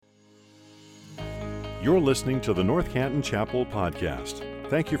You're listening to the North Canton Chapel podcast.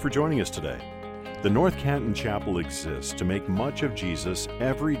 Thank you for joining us today. The North Canton Chapel exists to make much of Jesus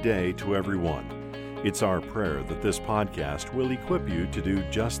every day to everyone. It's our prayer that this podcast will equip you to do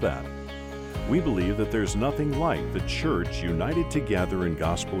just that. We believe that there's nothing like the church united together in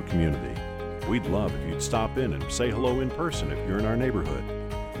gospel community. We'd love if you'd stop in and say hello in person if you're in our neighborhood.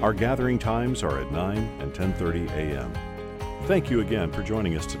 Our gathering times are at 9 and 10:30 a.m. Thank you again for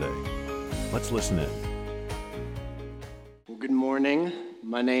joining us today. Let's listen in. Well, good morning.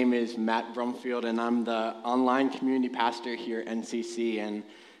 My name is Matt Brumfield, and I'm the online community pastor here at NCC, and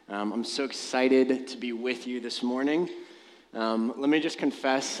I'm so excited to be with you this morning. Let me just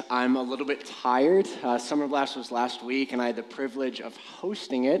confess, I'm a little bit tired. Summer Blast was last week, and I had the privilege of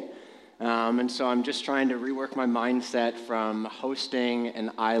hosting it, and so I'm just trying to rework my mindset from hosting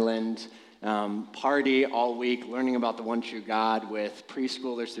an island party all week, learning about the one true God with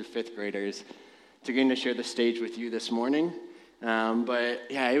preschoolers through fifth graders, to getting to share the stage with you this morning. But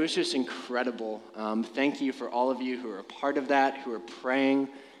yeah, it was just incredible. Thank you for all of you who are a part of that, who are praying,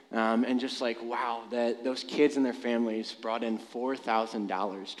 and just like, wow, that those kids and their families brought in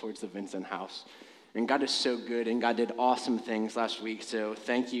 $4,000 towards the Vincent House. And God is so good, and God did awesome things last week. So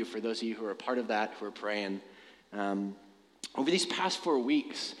thank you for those of you who are a part of that, who are praying. Over these past 4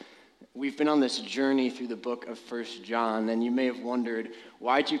 weeks, we've been on this journey through the book of 1 John, and you may have wondered,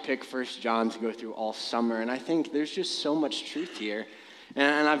 why'd you pick 1 John to go through all summer? And I think there's just so much truth here.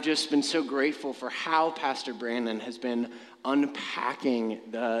 And I've just been so grateful for how Pastor Brandon has been unpacking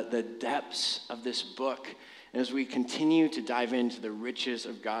the depths of this book. And as we continue to dive into the riches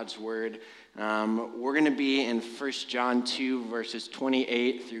of God's word, we're going to be in 1 John 2, verses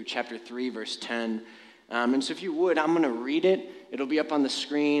 28 through chapter 3, verse 10. And so if you would, I'm going to read it. It'll be up on the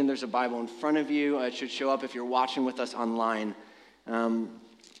screen. There's a Bible in front of you. It should show up if you're watching with us online.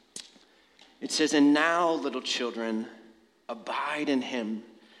 It says, "And now, little children, abide in him,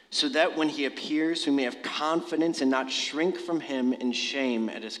 so that when he appears, we may have confidence and not shrink from him in shame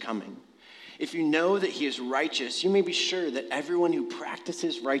at his coming. If you know that he is righteous, you may be sure that everyone who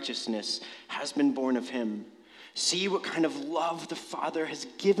practices righteousness has been born of him. See what kind of love the Father has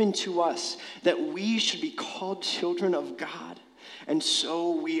given to us, that we should be called children of God. And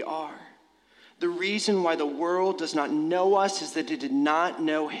so we are. The reason why the world does not know us is that it did not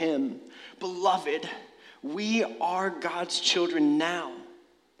know him. Beloved, we are God's children now,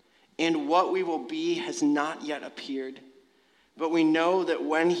 and what we will be has not yet appeared. But we know that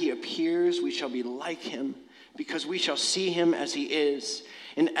when he appears, we shall be like him, because we shall see him as he is.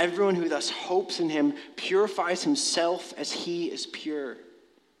 And everyone who thus hopes in him purifies himself as he is pure.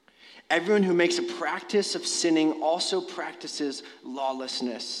 Everyone who makes a practice of sinning also practices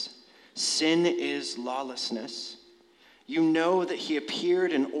lawlessness. Sin is lawlessness. You know that he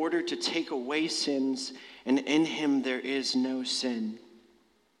appeared in order to take away sins, and in him there is no sin.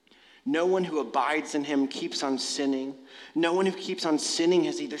 No one who abides in him keeps on sinning. No one who keeps on sinning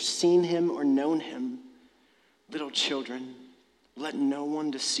has either seen him or known him. Little children, let no one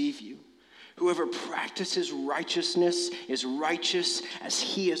deceive you. Whoever practices righteousness is righteous as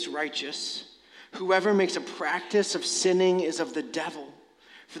he is righteous. Whoever makes a practice of sinning is of the devil,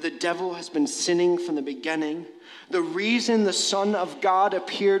 for the devil has been sinning from the beginning. The reason the Son of God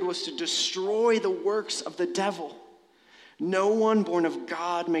appeared was to destroy the works of the devil. No one born of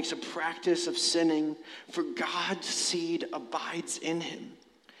God makes a practice of sinning, for God's seed abides in him,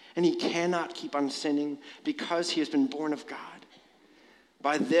 and he cannot keep on sinning because he has been born of God.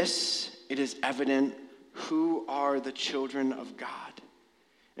 By this it is evident who are the children of God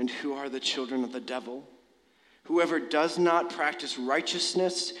and who are the children of the devil. Whoever does not practice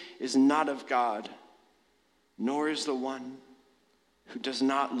righteousness is not of God, nor is the one who does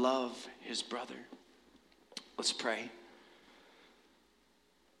not love his brother." Let's pray.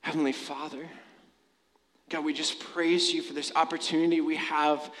 Heavenly Father, God, we just praise you for this opportunity we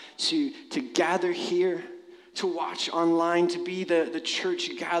have to gather here, to watch online, to be the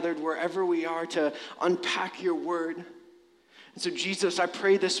church gathered wherever we are, to unpack your word. And so, Jesus, I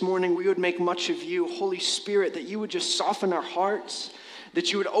pray this morning we would make much of you. Holy Spirit, that you would just soften our hearts,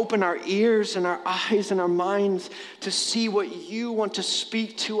 that you would open our ears and our eyes and our minds to see what you want to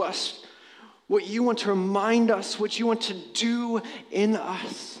speak to us, what you want to remind us, what you want to do in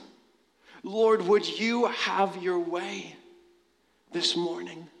us. Lord, would you have your way this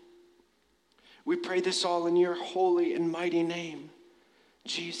morning? We pray this all in your holy and mighty name,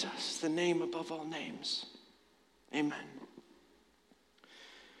 Jesus, the name above all names. Amen.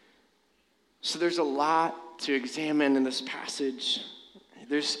 So there's a lot to examine in this passage.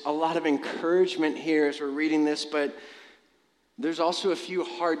 There's a lot of encouragement here as we're reading this, but there's also a few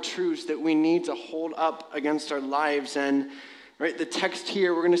hard truths that we need to hold up against our lives. And right, the text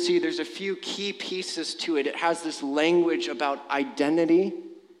here, we're going to see there's a few key pieces to it. It has this language about identity.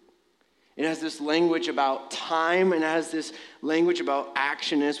 It has this language about time, and it has this language about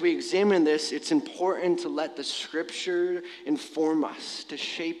action. As we examine this, it's important to let the Scripture inform us, to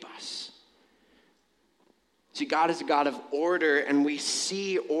shape us. See, God is a God of order, and we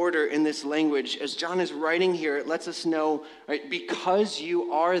see order in this language. As John is writing here, it lets us know, right, because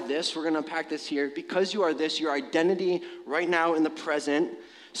you are this, we're going to unpack this here, because you are this, your identity right now in the present,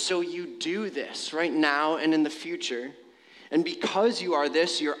 so you do this right now and in the future. And because you are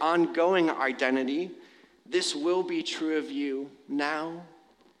this, your ongoing identity, this will be true of you now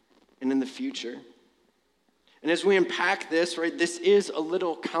and in the future. And as we unpack this, right, this is a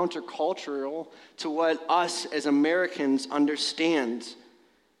little countercultural to what us as Americans understand.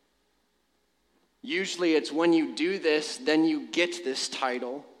 Usually it's when you do this, then you get this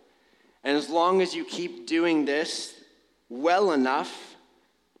title. And as long as you keep doing this well enough,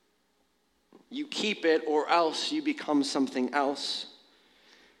 you keep it, or else you become something else.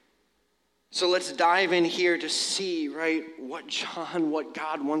 So let's dive in here to see, right, what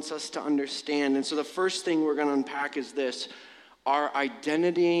God wants us to understand. And so the first thing we're going to unpack is this: our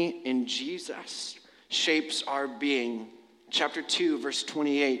identity in Jesus shapes our being. Chapter 2, verse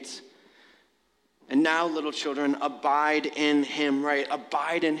 28. And now, little children, abide in him, right?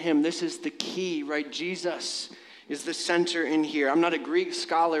 Abide in him. This is the key, right? Jesus is the center in here. I'm not a Greek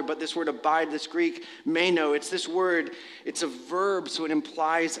scholar, but this word abide, this Greek meno, it's this word, it's a verb, so it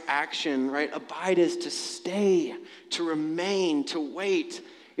implies action, right? Abide is to stay, to remain, to wait.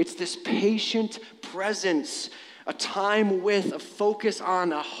 It's this patient presence, a time with, a focus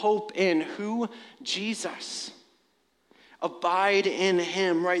on, a hope in. Who? Jesus. Abide in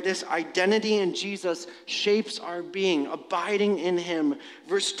him, right? This identity in Jesus shapes our being, abiding in him.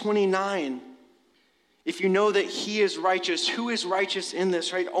 Verse 29. If you know that he is righteous, who is righteous in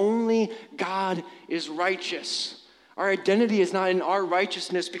this, right? Only God is righteous. Our identity is not in our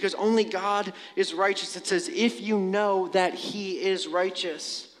righteousness because only God is righteous. It says, if you know that he is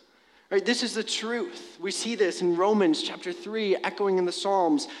righteous. Right? This is the truth. We see this in Romans chapter 3, echoing in the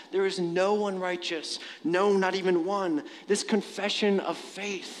Psalms. There is no one righteous, no, not even one. This confession of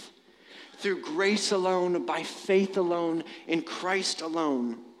faith through grace alone, by faith alone, in Christ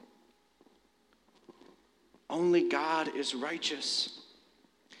alone. Only God is righteous.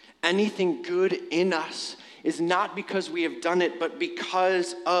 Anything good in us is not because we have done it, but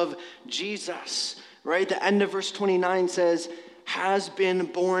because of Jesus, right? The end of verse 29 says, has been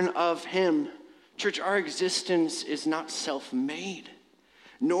born of him. Church, our existence is not self-made,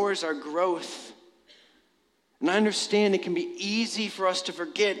 nor is our growth. And I understand it can be easy for us to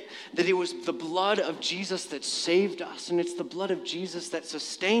forget that it was the blood of Jesus that saved us, and it's the blood of Jesus that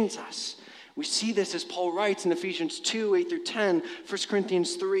sustains us. We see this as Paul writes in Ephesians 2, 8 through 10, 1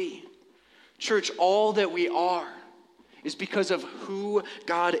 Corinthians 3. Church, all that we are is because of who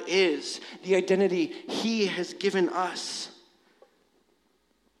God is, the identity he has given us.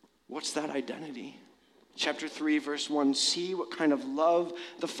 What's that identity? Chapter 3, verse 1, see what kind of love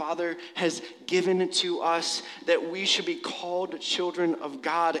the Father has given to us, that we should be called children of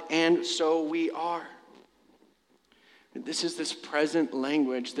God, and so we are. This is this present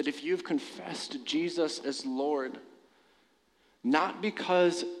language that if you've confessed Jesus as Lord, not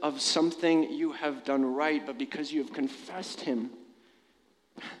because of something you have done right, but because you have confessed him,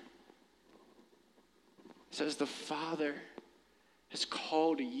 it says the Father has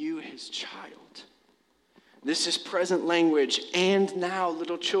called you his child. This is present language. And now,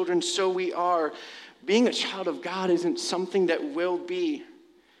 little children, so we are. Being a child of God isn't something that will be.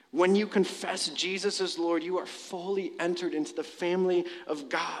 When you confess Jesus as Lord, you are fully entered into the family of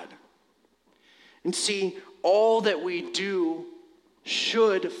God. And see, all that we do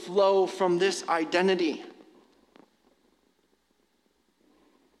should flow from this identity.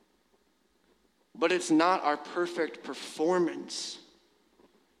 But it's not our perfect performance,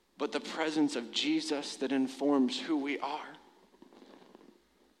 but the presence of Jesus that informs who we are.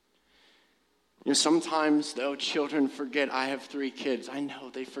 You know, sometimes, though, children forget. I have 3 kids. I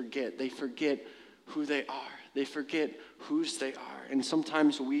know they forget. They forget who they are. They forget whose they are. And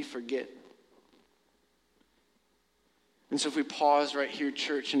sometimes we forget. And so if we pause right here,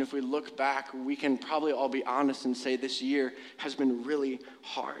 church, and if we look back, we can probably all be honest and say this year has been really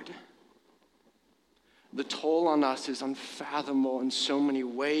hard. The toll on us is unfathomable in so many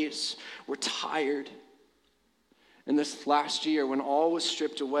ways. We're tired. And this last year, when all was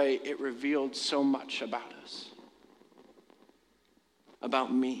stripped away, it revealed so much about us,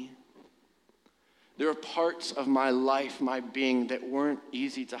 about me. There are parts of my life, my being, that weren't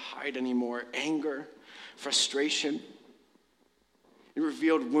easy to hide anymore. Anger, frustration. It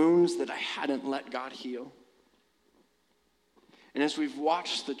revealed wounds that I hadn't let God heal. And as we've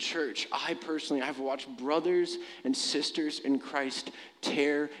watched the church, I've watched brothers and sisters in Christ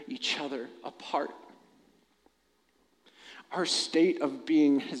tear each other apart. Our state of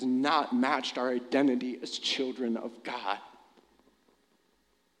being has not matched our identity as children of God.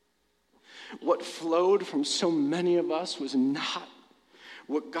 What flowed from so many of us was not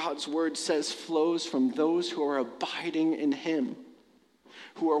what God's word says flows from those who are abiding in him,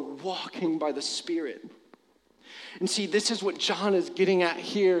 who are walking by the Spirit. And see, this is what John is getting at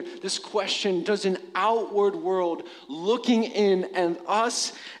here. This question, does an outward world looking in and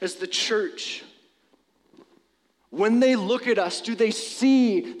us as the church, when they look at us, do they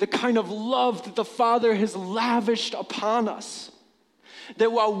see the kind of love that the Father has lavished upon us?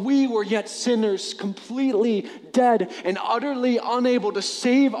 That while we were yet sinners, completely dead and utterly unable to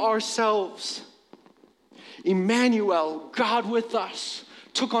save ourselves, Emmanuel, God with us,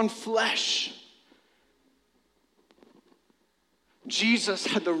 took on flesh. Jesus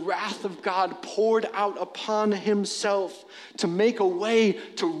had the wrath of God poured out upon himself to make a way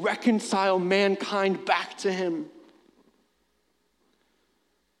to reconcile mankind back to him.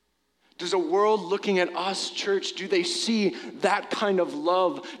 Does a world looking at us, church, do they see that kind of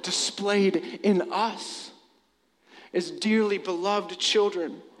love displayed in us as dearly beloved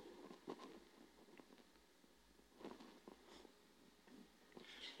children?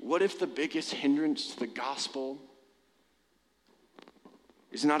 What if the biggest hindrance to the gospel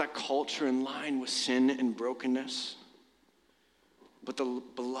is not a culture in line with sin and brokenness, but the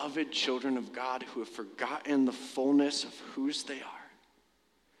beloved children of God who have forgotten the fullness of whose they are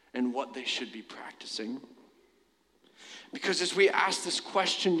and what they should be practicing? Because as we ask this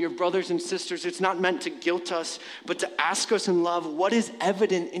question, your brothers and sisters, it's not meant to guilt us, but to ask us in love, what is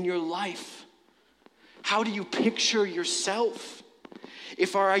evident in your life? How do you picture yourself?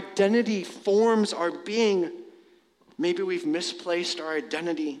 If our identity forms our being, maybe we've misplaced our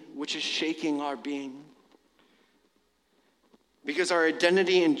identity, which is shaking our being. Because our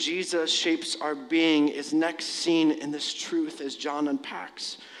identity in Jesus shapes our being is next seen in this truth as John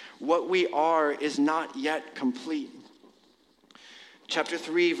unpacks. What we are is not yet complete. Chapter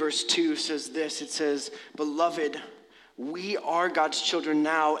 3, verse 2 says this. It says, "Beloved, we are God's children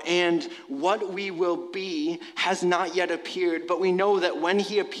now, and what we will be has not yet appeared. But we know that when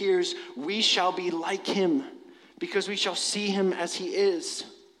he appears, we shall be like him, because we shall see him as he is."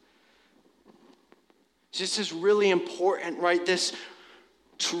 This is really important, right? This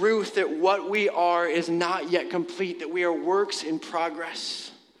truth that what we are is not yet complete, that we are works in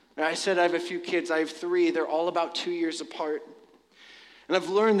progress. And I said I have a few kids. I have 3. They're all about 2 years apart. And I've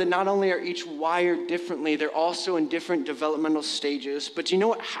learned that not only are each wired differently, they're also in different developmental stages. But do you know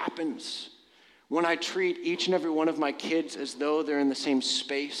what happens when I treat each and every one of my kids as though they're in the same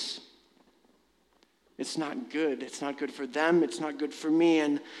space? It's not good. It's not good for them. It's not good for me.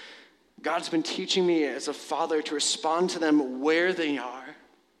 And God's been teaching me as a father to respond to them where they are,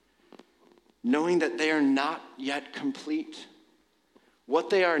 knowing that they are not yet complete. What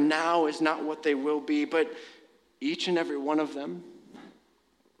they are now is not what they will be, but each and every one of them,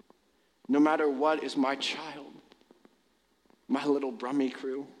 no matter what, is my child, my little Brummy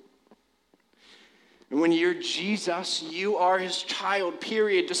crew. And when you're Jesus, you are his child,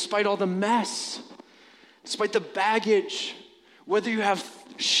 period, despite all the mess, despite the baggage, whether you have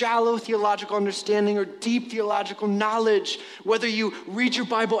shallow theological understanding or deep theological knowledge, whether you read your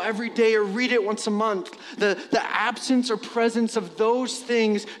Bible every day or read it once a month, the absence or presence of those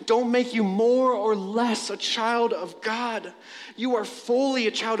things don't make you more or less a child of God. You are fully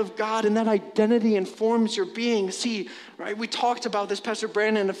a child of God, and that identity informs your being. See, right, we talked about this, Pastor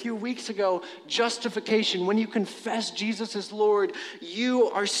Brandon, a few weeks ago, justification. When you confess Jesus as Lord, you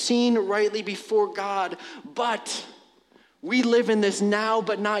are seen rightly before God, but we live in this now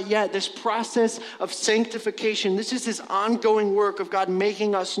but not yet, this process of sanctification. This is this ongoing work of God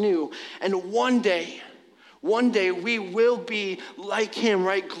making us new. And one day we will be like him,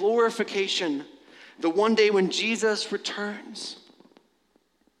 right? Glorification. The one day when Jesus returns.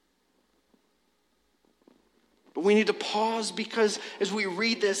 But we need to pause, because as we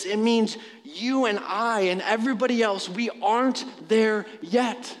read this, it means you and I and everybody else, we aren't there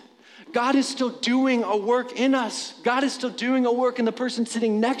yet. God is still doing a work in us. God is still doing a work in the person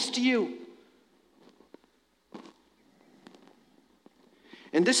sitting next to you.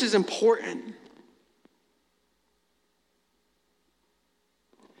 And this is important.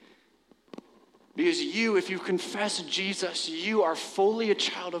 Because Because you, if you confess Jesus, you are fully a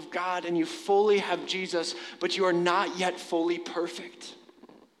child of God and you fully have Jesus, but you are not yet fully perfect.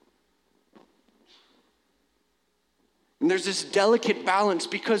 And there's this delicate balance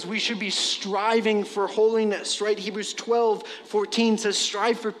because we should be striving for holiness, right? Hebrews 12:14 says,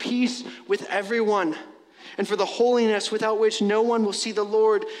 strive for peace with everyone and for the holiness without which no one will see the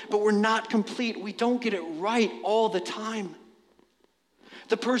Lord. But we're not complete. We don't get it right all the time.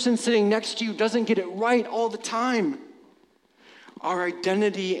 The person sitting next to you doesn't get it right all the time. Our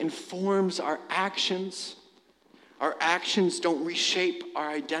identity informs our actions. Our actions don't reshape our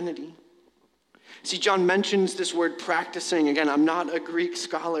identity. See, John mentions this word practicing. Again, I'm not a Greek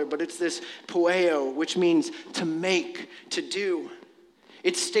scholar, but it's this poieo, which means to make, to do.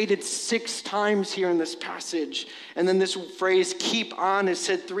 It's stated 6 times here in this passage. And then this phrase, keep on, is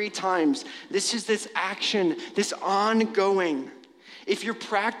said 3 times. This is this action, this ongoing. If you're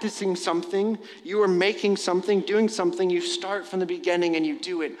practicing something, you are making something, doing something, you start from the beginning and you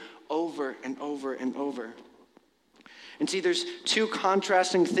do it over and over and over. And see, there's 2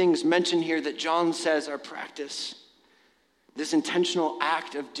 contrasting things mentioned here that John says are practice. This intentional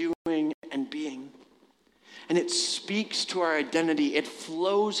act of doing and being. And it speaks to our identity. It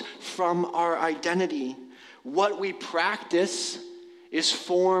flows from our identity. What we practice is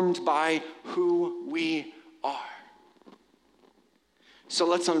formed by who we are. So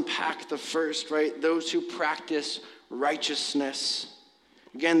let's unpack the first, right? Those who practice righteousness.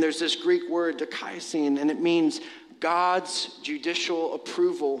 Again, there's this Greek word, dikaiosine, and it means God's judicial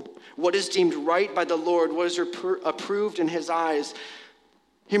approval. What is deemed right by the Lord, what is approved in his eyes.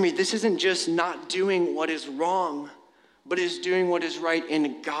 Hear me, this isn't just not doing what is wrong, but is doing what is right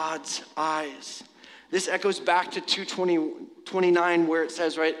in God's eyes. This echoes back to 2:29 where it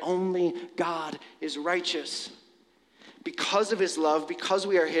says, right, only God is righteous. Because of his love, because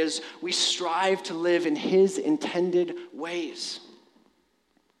we are his, we strive to live in his intended ways.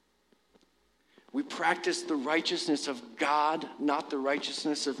 We practice the righteousness of God, not the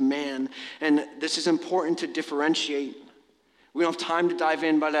righteousness of man. And this is important to differentiate. We don't have time to dive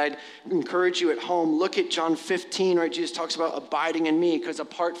in, but I'd encourage you at home, look at John 15, right? Jesus talks about abiding in me, because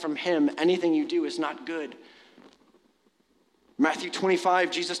apart from him, anything you do is not good. Matthew 25,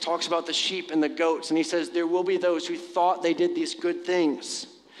 Jesus talks about the sheep and the goats, and he says, there will be those who thought they did these good things,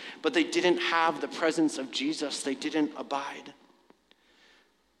 but they didn't have the presence of Jesus. They didn't abide.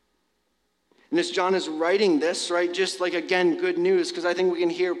 And as John is writing this, right, just like, again, good news, because I think we can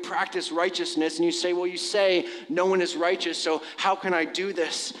hear practice righteousness, and you say, well, you say no one is righteous, so how can I do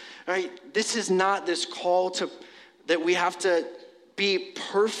this, right? This is not this call that we have to be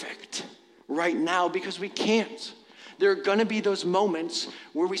perfect right now, because we can't. There are going to be those moments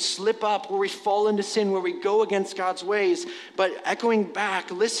where we slip up, where we fall into sin, where we go against God's ways. But echoing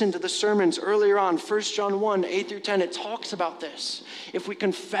back, listen to the sermons earlier on, 1 John 1, 8 through 10, it talks about this. If we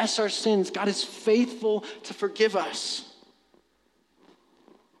confess our sins, God is faithful to forgive us.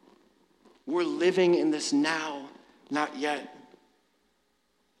 We're living in this now, not yet.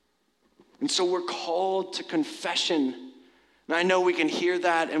 And so we're called to confession. And I know we can hear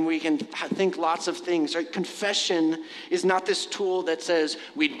that and we can think lots of things, right? Confession is not this tool that says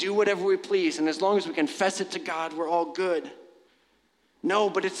we do whatever we please, and as long as we confess it to God, we're all good. No,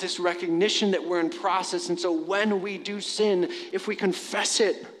 but it's this recognition that we're in process, and so when we do sin, if we confess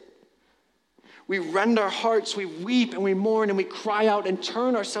it, we rend our hearts, we weep and we mourn and we cry out and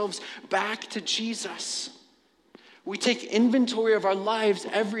turn ourselves back to Jesus. We take inventory of our lives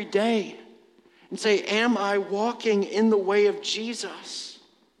every day and say, am I walking in the way of Jesus?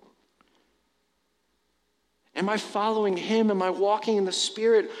 Am I following him? Am I walking in the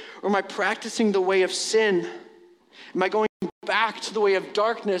Spirit? Or am I practicing the way of sin? Am I going back to the way of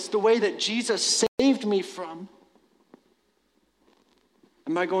darkness, the way that Jesus saved me from?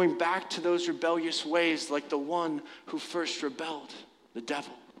 Am I going back to those rebellious ways like the one who first rebelled, the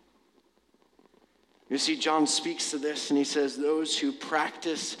devil? You see, John speaks to this and he says, those who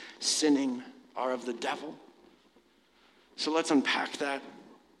practice sinning are of the devil. So let's unpack that.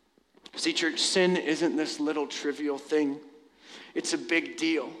 See, church, sin isn't this little trivial thing. It's a big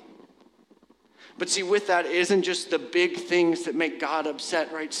deal. But see, with that, it isn't just the big things that make God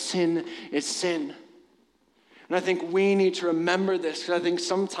upset, right? Sin is sin. And I think we need to remember this, because I think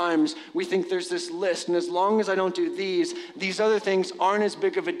sometimes we think there's this list, and as long as I don't do these other things aren't as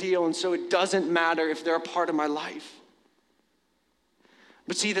big of a deal, and so it doesn't matter if they're a part of my life.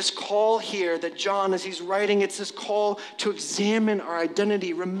 But see, this call here that John, as he's writing, it's this call to examine our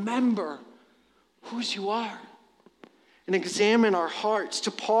identity. Remember whose you are. And examine our hearts,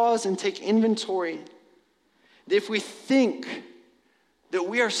 to pause and take inventory. If we think that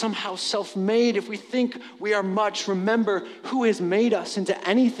we are somehow self-made, if we think we are much, remember who has made us into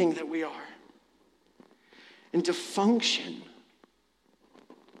anything that we are. And to function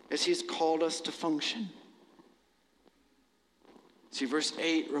as he's called us to function. See, verse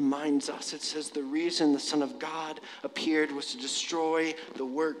 8 reminds us, it says, the reason the Son of God appeared was to destroy the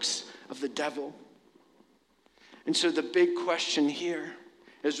works of the devil. And so the big question here,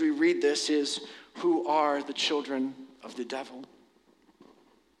 as we read this, is who are the children of the devil?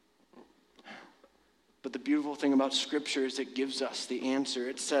 But the beautiful thing about Scripture is it gives us the answer.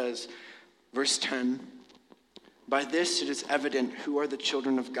 It says, verse 10, by this it is evident who are the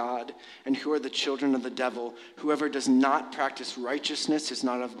children of God and who are the children of the devil. Whoever does not practice righteousness is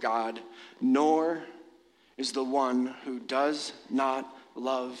not of God, nor is the one who does not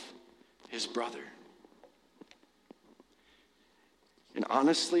love his brother. And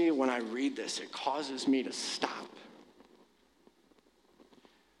honestly, when I read this, it causes me to stop.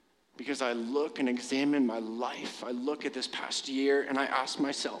 Because I look and examine my life. I look at this past year and I ask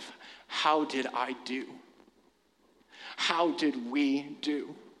myself, how did I do? How did we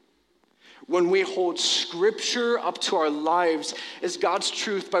do? When we hold Scripture up to our lives as God's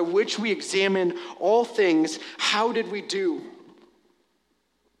truth by which we examine all things, how did we do?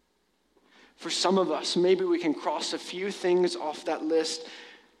 For some of us, maybe we can cross a few things off that list.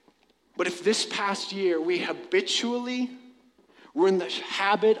 But if this past year we habitually were in the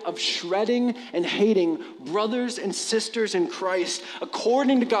habit of shredding and hating brothers and sisters in Christ,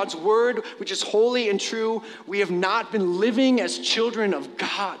 according to God's word, which is holy and true, we have not been living as children of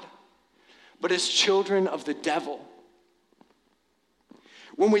God, but as children of the devil.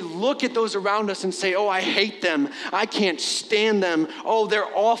 When we look at those around us and say, oh, I hate them, I can't stand them, oh,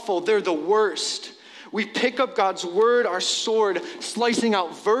 they're awful, they're the worst, we pick up God's word, our sword, slicing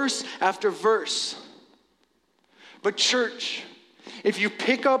out verse after verse. But church, if you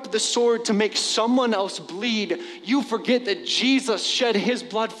pick up the sword to make someone else bleed, you forget that Jesus shed his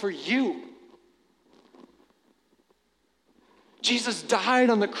blood for you. Jesus died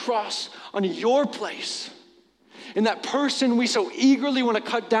on the cross on your place. And that person we so eagerly want to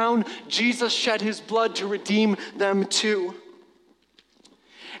cut down, Jesus shed his blood to redeem them too.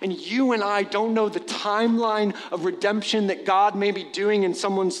 And you and I don't know the timeline of redemption that God may be doing in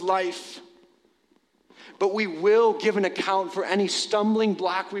someone's life. But we will give an account for any stumbling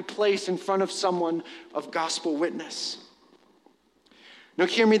block we place in front of someone of gospel witness. Now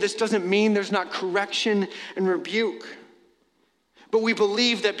hear me, this doesn't mean there's not correction and rebuke. But we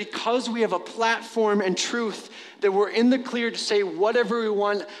believe that because we have a platform and truth, that we're in the clear to say whatever we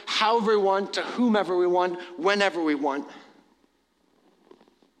want, however we want, to whomever we want, whenever we want.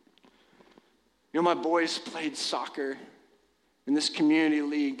 You know, my boys played soccer in this community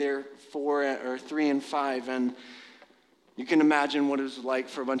league. They're 3 and 5, and you can imagine what it was like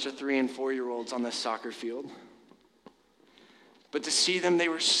for a bunch of 3 and 4-year-olds on this soccer field. But to see them, they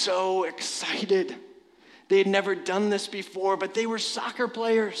were so excited. They had never done this before, but they were soccer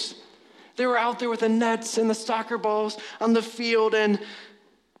players. They were out there with the nets and the soccer balls on the field, and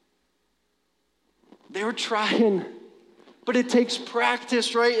they were trying. But it takes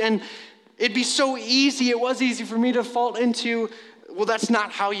practice, right? And it'd be so easy. It was easy for me to fall into, well, that's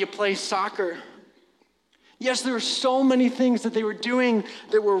not how you play soccer. Yes, there were so many things that they were doing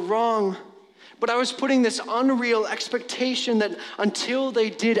that were wrong. But I was putting this unreal expectation that until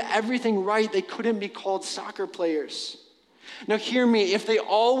they did everything right, they couldn't be called soccer players. Now hear me, if they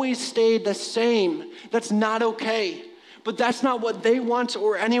always stayed the same, that's not okay. But that's not what they want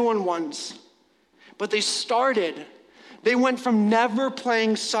or anyone wants. But they started. They went from never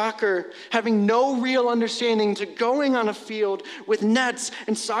playing soccer, having no real understanding, to going on a field with nets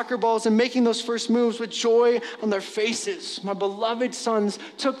and soccer balls and making those first moves with joy on their faces. My beloved sons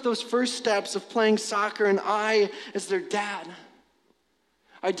took those first steps of playing soccer, and I, as their dad,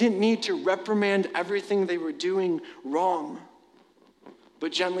 I didn't need to reprimand everything they were doing wrong,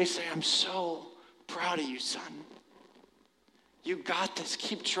 but gently say, I'm so proud of you, son. You got this.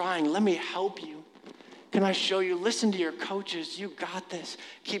 Keep trying. Let me help you. Can I show you? Listen to your coaches. You got this.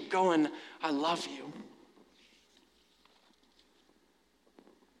 Keep going. I love you.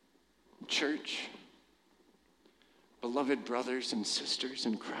 Church, beloved brothers and sisters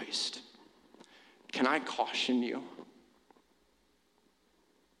in Christ, can I caution you?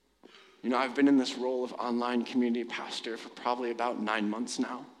 You know, I've been in this role of online community pastor for probably about 9 months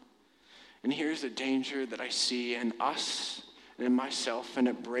now. And here's the danger that I see in us and in myself, and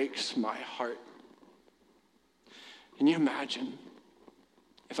it breaks my heart. Can you imagine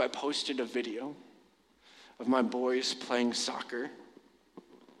if I posted a video of my boys playing soccer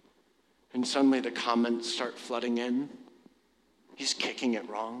and suddenly the comments start flooding in? He's kicking it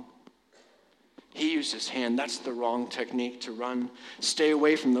wrong. He used his hand. That's the wrong technique to run. Stay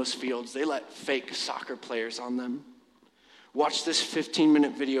away from those fields. They let fake soccer players on them. Watch this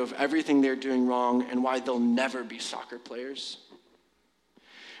 15-minute video of everything they're doing wrong and why they'll never be soccer players.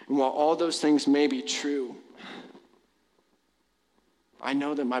 And while all those things may be true, I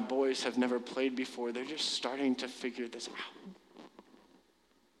know that my boys have never played before. They're just starting to figure this out.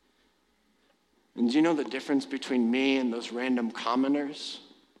 And do you know the difference between me and those random commoners?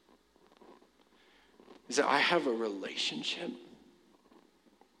 Is that I have a relationship.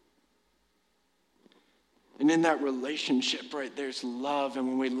 And in that relationship, right, there's love. And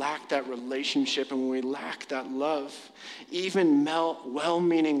when we lack that relationship and when we lack that love, even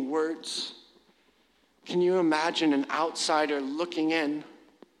well-meaning words, can you imagine an outsider looking in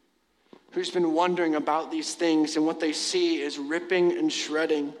who's been wondering about these things and what they see is ripping and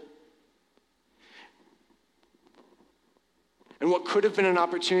shredding? And what could have been an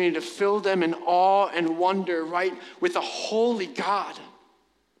opportunity to fill them in awe and wonder, right, with a holy God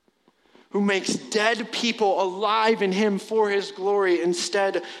who makes dead people alive in him for his glory.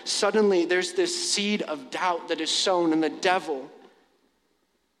 Instead, suddenly there's this seed of doubt that is sown, and the devil,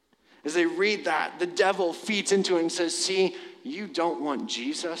 as they read that, the devil feeds into it and says, see, you don't want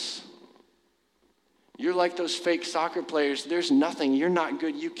Jesus. You're like those fake soccer players. There's nothing. You're not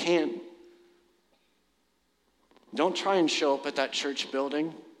good. You can't. Don't try and show up at that church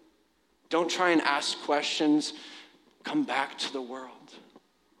building. Don't try and ask questions. Come back to the world.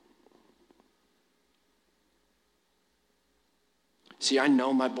 See, I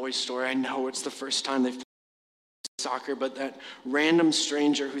know my boy's story. I know it's the first time they've played soccer, but that random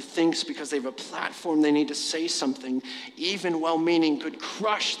stranger who thinks because they have a platform they need to say something, even well-meaning, could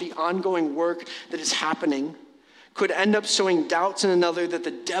crush the ongoing work that is happening, could end up sowing doubts in another that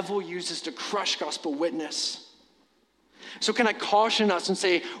the devil uses to crush gospel witness. So can I caution us and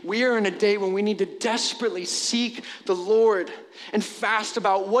say, we are in a day when we need to desperately seek the Lord and fast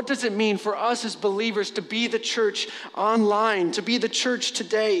about what does it mean for us as believers to be the church online, to be the church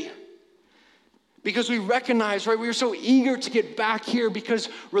today. Because we recognize, right, we are so eager to get back here because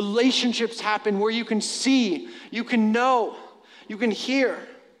relationships happen where you can see, you can know, you can hear.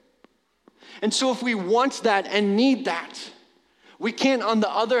 And so if we want that and need that, we can't, on the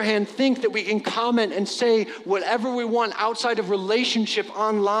other hand, think that we can comment and say whatever we want outside of relationship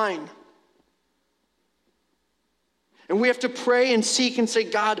online. And we have to pray and seek and say,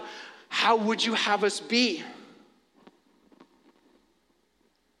 God, how would you have us be?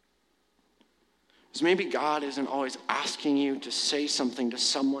 Because maybe God isn't always asking you to say something to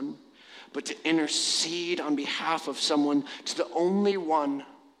someone, but to intercede on behalf of someone to the only one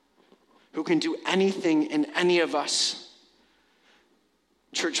who can do anything in any of us.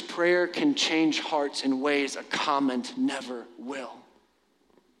 Church, prayer can change hearts in ways a comment never will.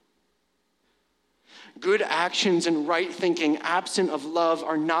 Good actions and right thinking, absent of love,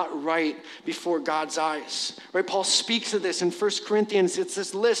 are not right before God's eyes. Right? Paul speaks of this in 1 Corinthians. It's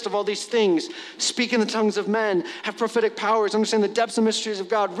this list of all these things. Speak in the tongues of men, have prophetic powers, understand the depths and mysteries of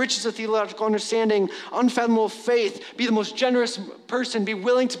God, riches of theological understanding, unfathomable faith, be the most generous person, be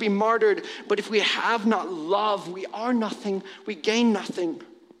willing to be martyred. But if we have not love, we are nothing, we gain nothing.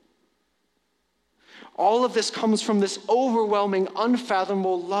 All of this comes from this overwhelming,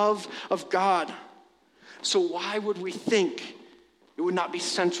 unfathomable love of God. So why would we think it would not be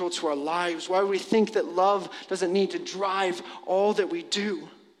central to our lives? Why would we think that love doesn't need to drive all that we do?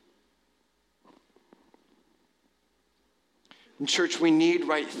 In church, we need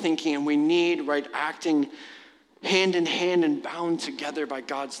right thinking and we need right acting, hand in hand and bound together by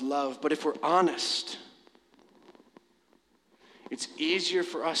God's love. But if we're honest, it's easier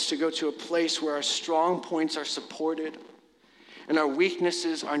for us to go to a place where our strong points are supported and our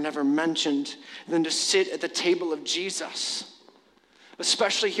weaknesses are never mentioned than to sit at the table of Jesus.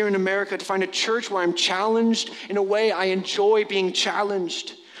 Especially here in America, to find a church where I'm challenged in a way I enjoy being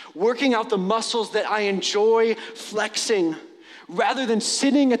challenged, working out the muscles that I enjoy flexing, rather than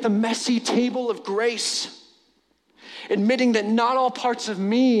sitting at the messy table of grace, admitting that not all parts of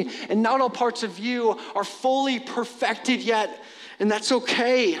me and not all parts of you are fully perfected yet, and that's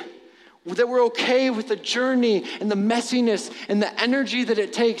okay. That we're okay with the journey and the messiness and the energy that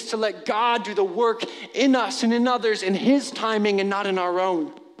it takes to let God do the work in us and in others in his timing and not in our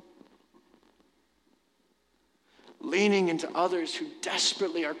own. Leaning into others who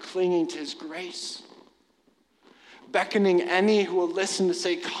desperately are clinging to his grace. Beckoning any who will listen to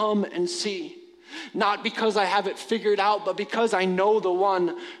say, come and see. Not because I have it figured out, but because I know the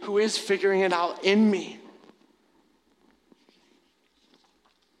one who is figuring it out in me.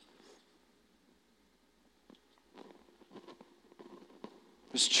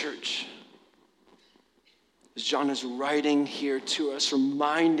 This church, as John is writing here to us,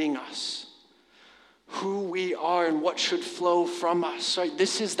 reminding us who we are and what should flow from us, right?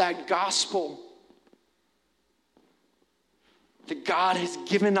 This is that gospel. That God has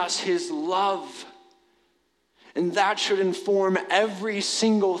given us his love. And that should inform every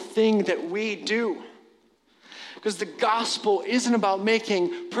single thing that we do. Because the gospel isn't about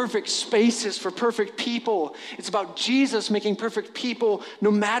making perfect spaces for perfect people. It's about Jesus making perfect people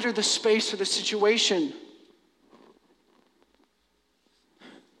no matter the space or the situation.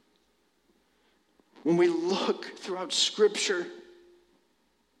 When we look throughout Scripture,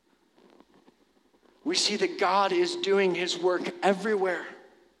 we see that God is doing his work everywhere.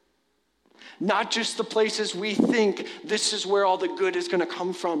 Not just the places we think this is where all the good is going to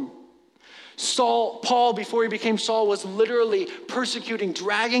come from. Paul, before he became Saul, was literally persecuting,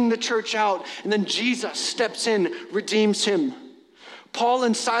 dragging the church out, and then Jesus steps in, redeems him. Paul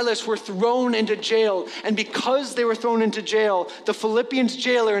and Silas were thrown into jail, and because they were thrown into jail, the Philippians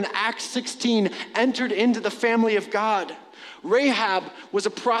jailer in Acts 16 entered into the family of God. Rahab was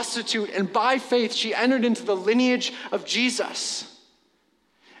a prostitute, and by faith, she entered into the lineage of Jesus.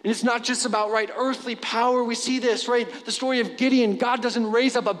 And it's not just about, right, earthly power. We see this, right? The story of Gideon. God doesn't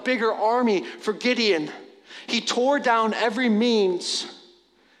raise up a bigger army for Gideon. He tore down every means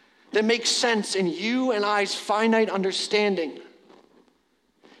that makes sense in you and I's finite understanding.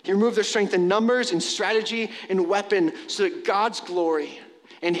 He removed their strength in numbers, in strategy, in weapon, so that God's glory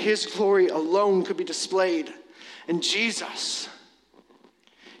and his glory alone could be displayed. And Jesus,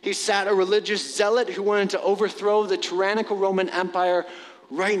 he sat a religious zealot who wanted to overthrow the tyrannical Roman Empire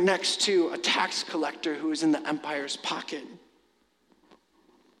right next to a tax collector who was in the empire's pocket.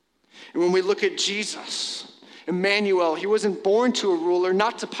 And when we look at Jesus, Emmanuel, he wasn't born to a ruler,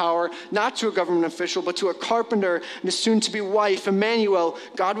 not to power, not to a government official, but to a carpenter and his soon-to-be wife, Emmanuel,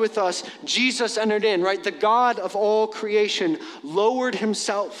 God with us. Jesus entered in, right? The God of all creation lowered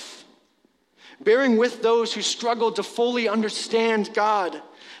himself, bearing with those who struggled to fully understand God.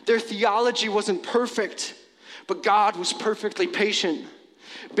 Their theology wasn't perfect, but God was perfectly patient.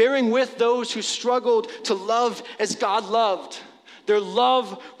 Bearing with those who struggled to love as God loved. Their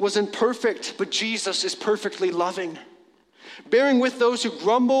love wasn't perfect, but Jesus is perfectly loving. Bearing with those who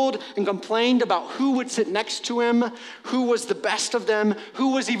grumbled and complained about who would sit next to him, who was the best of them, who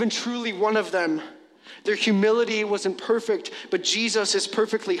was even truly one of them. Their humility wasn't perfect, but Jesus is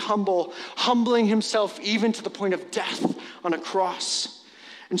perfectly humble, humbling himself even to the point of death on a cross.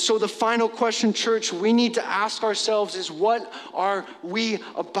 And so the final question, church, we need to ask ourselves is, what are we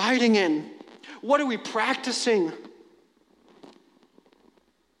abiding in? What are we practicing?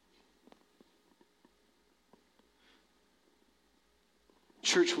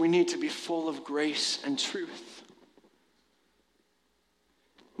 Church, we need to be full of grace and truth.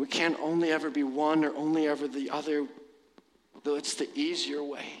 We can't only ever be one or only ever the other, though it's the easier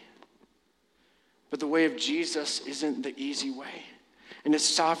way. But the way of Jesus isn't the easy way. And his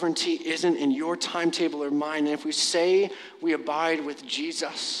sovereignty isn't in your timetable or mine. And if we say we abide with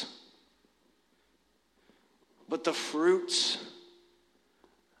Jesus, but the fruits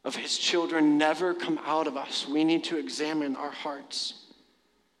of his children never come out of us, we need to examine our hearts.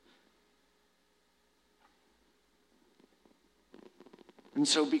 And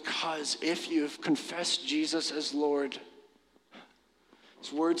so because if you have confessed Jesus as Lord,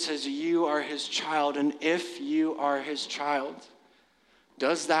 his word says you are his child, and if you are his child,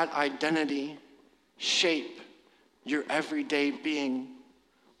 does that identity shape your everyday being?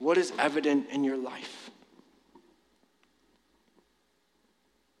 What is evident in your life?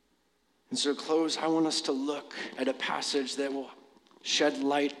 And so to close, I want us to look at a passage that will shed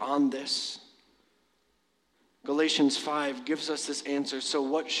light on this. Galatians 5 gives us this answer. So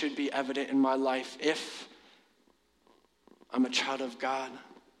what should be evident in my life if I'm a child of God?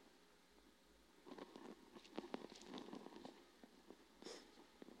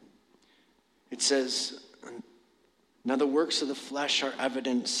 It says, now the works of the flesh are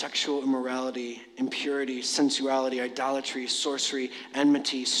evident: sexual immorality, impurity, sensuality, idolatry, sorcery,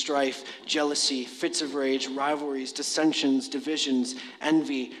 enmity, strife, jealousy, fits of rage, rivalries, dissensions, divisions,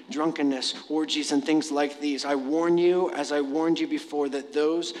 envy, drunkenness, orgies, and things like these. I warn you, as I warned you before, that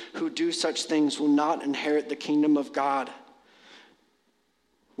those who do such things will not inherit the kingdom of God.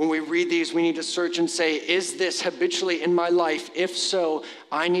 When we read these, we need to search and say, is this habitually in my life? If so,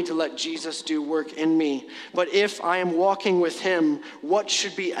 I need to let Jesus do work in me. But if I am walking with him, what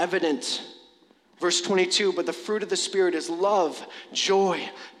should be evident? Verse 22, but the fruit of the Spirit is love, joy,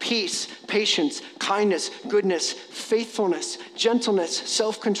 peace, patience, kindness, goodness, faithfulness, gentleness,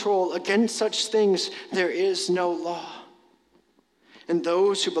 self-control. Against such things there is no law. And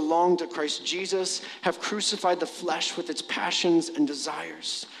those who belong to Christ Jesus have crucified the flesh with its passions and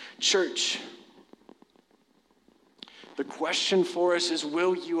desires. Church, the question for us is,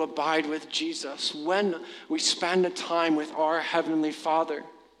 will you abide with Jesus? When we spend a time with our Heavenly Father,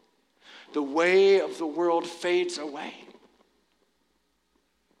 the way of the world fades away.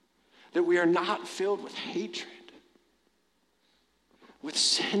 That we are not filled with hatred, with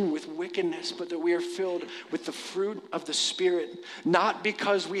sin, with wickedness, but that we are filled with the fruit of the Spirit, not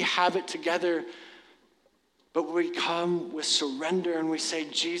because we have it together, but we come with surrender and we say,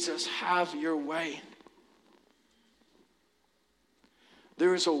 Jesus, have your way.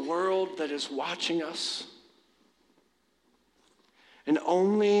 There is a world that is watching us, and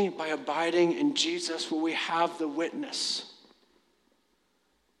only by abiding in Jesus will we have the witness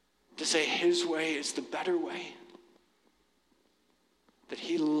to say his way is the better way. That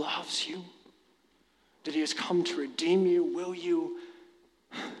he loves you, that he has come to redeem you.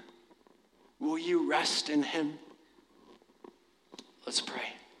 Will you rest in him? Let's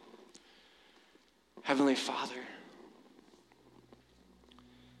pray. Heavenly Father,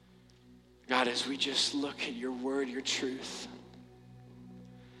 God, as we just look at your word, your truth,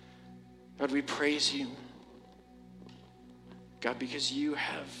 God, we praise you. God, because you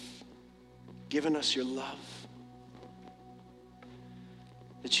have given us your love.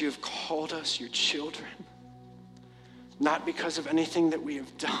 That you have called us your children, not because of anything that we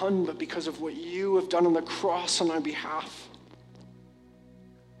have done, but because of what you have done on the cross on our behalf.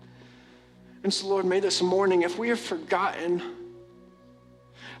 And so, Lord, may this morning, if we have forgotten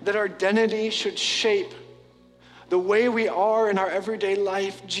that our identity should shape the way we are in our everyday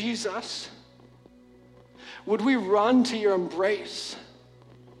life, Jesus, would we run to your embrace?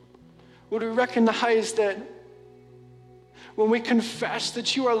 Would we recognize that when we confess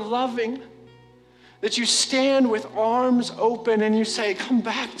that you are loving, that you stand with arms open and you say, come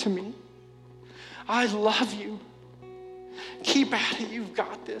back to me. I love you. Keep at it. You've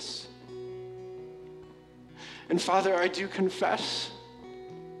got this. And Father, I do confess,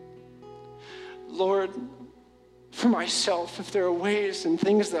 Lord, for myself, if there are ways and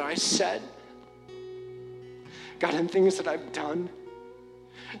things that I said, God, and things that I've done,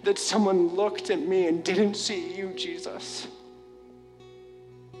 that someone looked at me and didn't see you, Jesus.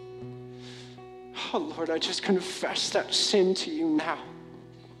 Oh, Lord, I just confess that sin to you now.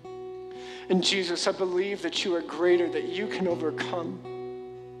 And Jesus, I believe that you are greater, that you can overcome.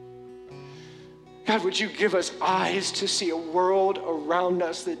 God, would you give us eyes to see a world around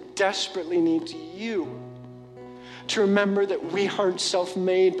us that desperately needs you, to remember that we aren't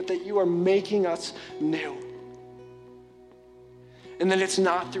self-made, but that you are making us new. And that it's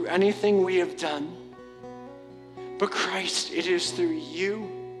not through anything we have done, but Christ, it is through you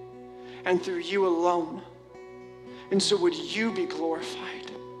and through you alone. And so would you be glorified?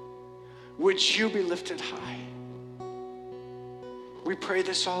 Would you be lifted high? We pray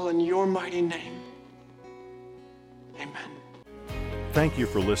this all in your mighty name. Amen. Thank you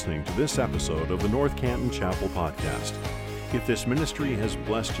for listening to this episode of the North Canton Chapel Podcast. If this ministry has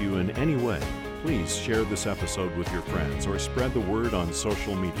blessed you in any way, please share this episode with your friends or spread the word on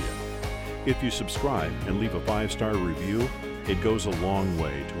social media. If you subscribe and leave a 5-star review, it goes a long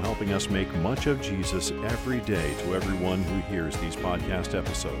way to helping us make much of Jesus every day to everyone who hears these podcast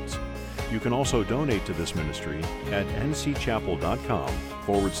episodes. You can also donate to this ministry at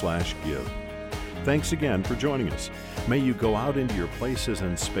ncchapel.com/give. Thanks again for joining us. May you go out into your places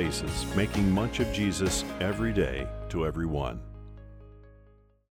and spaces, making much of Jesus every day to everyone.